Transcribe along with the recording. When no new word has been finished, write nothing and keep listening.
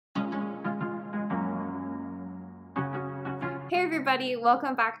Hey everybody,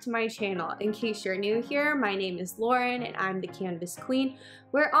 welcome back to my channel. In case you're new here, my name is Lauren and I'm the Canvas Queen,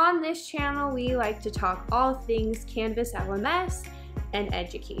 where on this channel we like to talk all things Canvas LMS and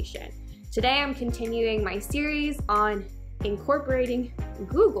education. Today I'm continuing my series on incorporating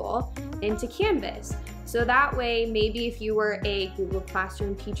Google into Canvas. So that way, maybe if you were a Google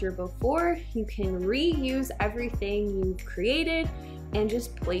Classroom teacher before, you can reuse everything you've created and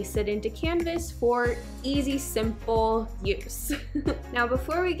just place it into Canvas for easy, simple use. Now,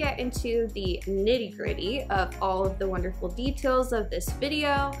 before we get into the nitty-gritty of all of the wonderful details of this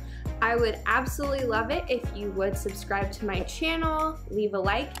video, I would absolutely love it if you would subscribe to my channel, leave a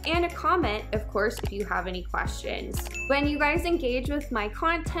like, and a comment, of course, if you have any questions. When you guys engage with my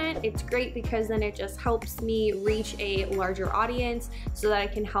content, it's great because then it just helps me reach a larger audience so that I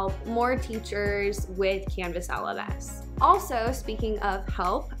can help more teachers with Canvas LMS. Also, speaking of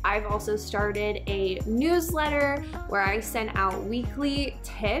help, I've also started a newsletter where I send out weekly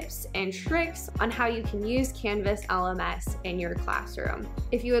tips and tricks on how you can use Canvas LMS in your classroom.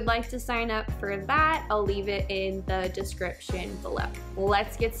 If you would like to sign up for that, I'll leave it in the description below.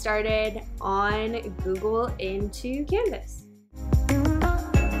 Let's get started on Google into Canvas.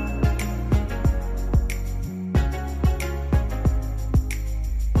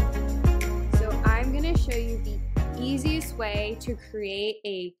 So I'm going to show you the easiest way to create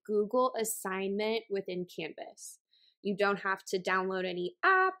a Google assignment within Canvas. You don't have to download any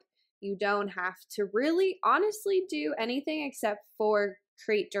app. You don't have to really honestly do anything except for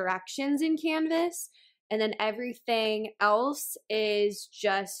create directions in Canvas. And then everything else is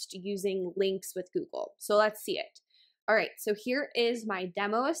just using links with Google. So let's see it. All right, so here is my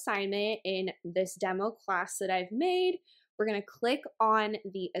demo assignment in this demo class that I've made. We're going to click on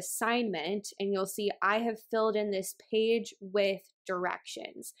the assignment and you'll see I have filled in this page with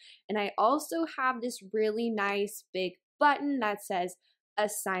directions. And I also have this really nice big button that says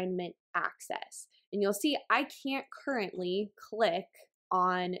assignment access. And you'll see I can't currently click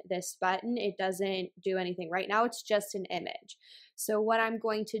on this button. It doesn't do anything right now. It's just an image. So what I'm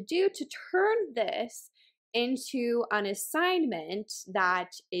going to do to turn this into an assignment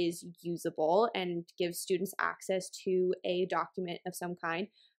that is usable and gives students access to a document of some kind,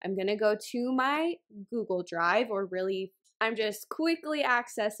 I'm going to go to my Google Drive, or really I'm just quickly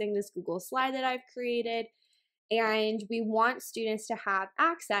accessing this Google slide that I've created, and we want students to have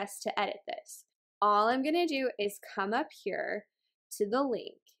access to edit this. All I'm going to do is come up here to the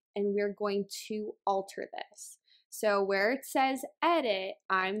link and we're going to alter this. So where it says edit,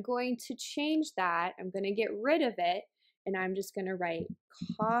 I'm going to change that. I'm going to get rid of it and I'm just going to write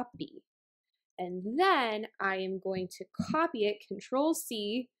copy. And then I am going to copy it, Control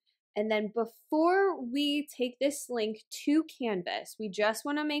C. And then before we take this link to Canvas, we just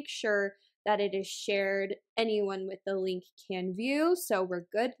want to make sure that it is shared. Anyone with the link can view. So we're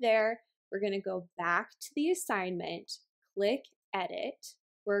good there. We're going to go back to the assignment, click edit.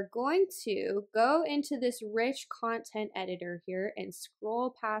 We're going to go into this rich content editor here and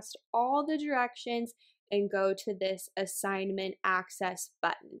scroll past all the directions and go to this assignment access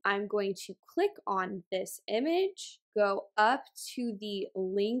button. I'm going to click on this image, go up to the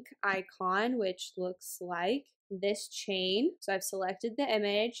link icon, which looks like this chain. So I've selected the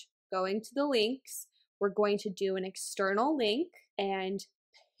image, going to the links. We're going to do an external link and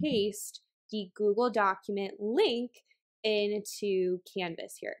paste the Google document link into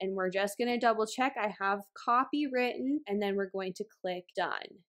Canvas here. And we're just going to double check I have copy written, and then we're going to click done.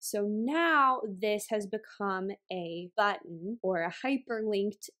 So now this has become a button or a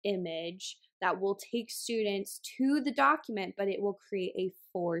hyperlinked image that will take students to the document, but it will create a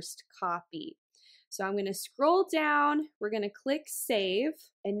forced copy. So I'm going to scroll down, we're going to click save,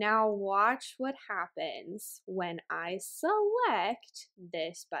 and now watch what happens when I select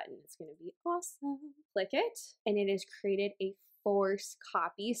this button. It's going to be awesome. Click it, and it has created a forced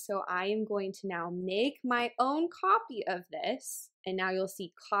copy. So I am going to now make my own copy of this, and now you'll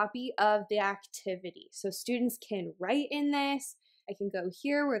see copy of the activity. So students can write in this. I can go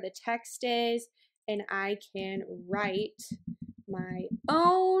here where the text is, and I can write my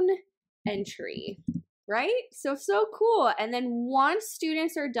own entry, right? So cool. And then once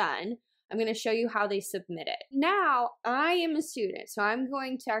students are done, I'm going to show you how they submit it. Now I am a student, so I'm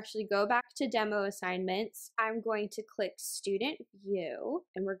going to actually go back to demo assignments. I'm going to click student view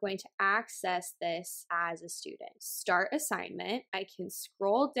and we're going to access this as a student. Start assignment. I can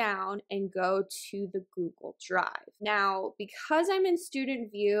scroll down and go to the Google Drive. Now, because I'm in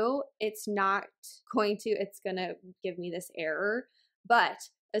student view, it's going to give me this error. But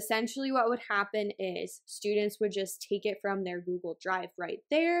Essentially what would happen is students would just take it from their Google Drive right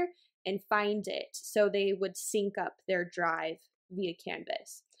there and find it. So they would sync up their drive via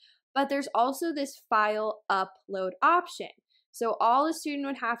Canvas. But there's also this file upload option. So all a student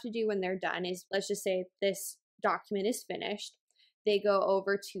would have to do when they're done is, let's just say this document is finished, they go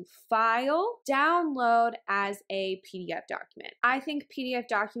over to File, Download as a PDF document. I think PDF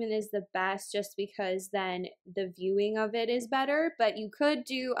document is the best just because then the viewing of it is better, but you could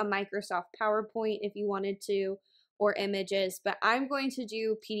do a Microsoft PowerPoint if you wanted to, or images, but I'm going to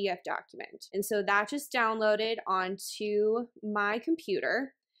do PDF document. And so that just downloaded onto my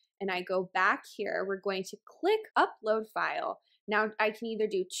computer, and I go back here. We're going to click Upload File. Now I can either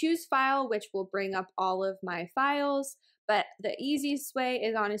do Choose File, which will bring up all of my files, but the easiest way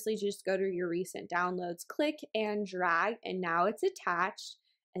is honestly just go to your recent downloads, click and drag, and now it's attached,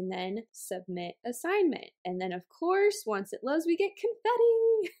 and then Submit Assignment. And then of course, once it loads, we get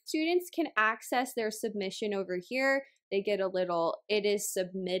confetti. Students can access their submission over here. They get a little, it is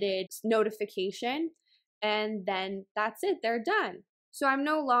submitted notification, and then that's it, they're done. So I'm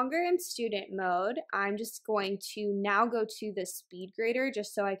no longer in student mode. I'm just going to now go to the Speedgrader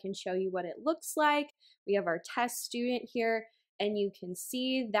just so I can show you what it looks like. We have our test student here, and you can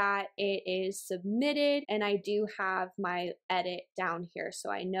see that it is submitted, and I do have my edit down here. So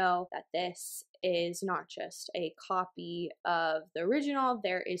I know that this is not just a copy of the original,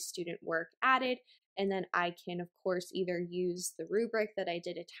 there is student work added. And then I can, of course, either use the rubric that I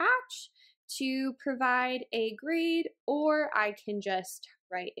did attach to provide a grade, or I can just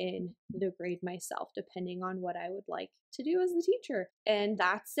write in the grade myself, depending on what I would like to do as the teacher. And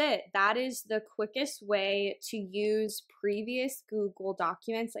that's it. That is the quickest way to use previous Google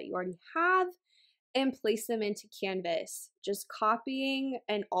documents that you already have and place them into Canvas. Just copying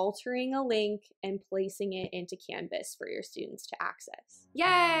and altering a link and placing it into Canvas for your students to access.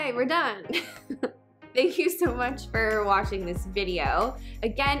 Yay, we're done. Thank you so much for watching this video.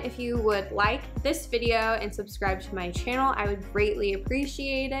 Again, if you would like this video and subscribe to my channel, I would greatly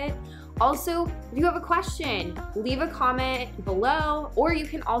appreciate it. Also, if you have a question, leave a comment below, or you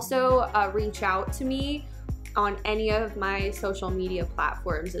can also reach out to me on any of my social media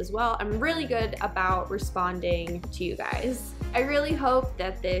platforms as well. I'm really good about responding to you guys. I really hope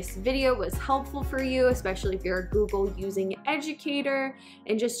that this video was helpful for you, especially if you're a Google using educator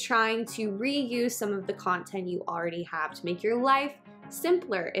and just trying to reuse some of the content you already have to make your life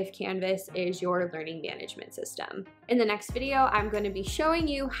simpler if Canvas is your learning management system. In the next video, I'm going to be showing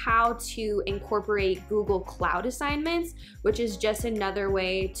you how to incorporate Google Cloud assignments, which is just another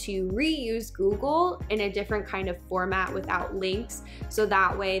way to reuse Google in a different kind of format without links, so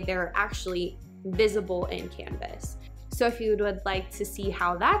that way they're actually visible in Canvas. So if you would like to see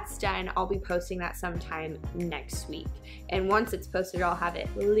how that's done, I'll be posting that sometime next week. And once it's posted, I'll have it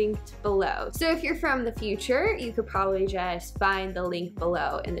linked below. So if you're from the future, you could probably just find the link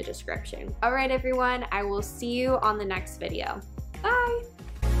below in the description. All right, everyone, I will see you on the next video. Bye.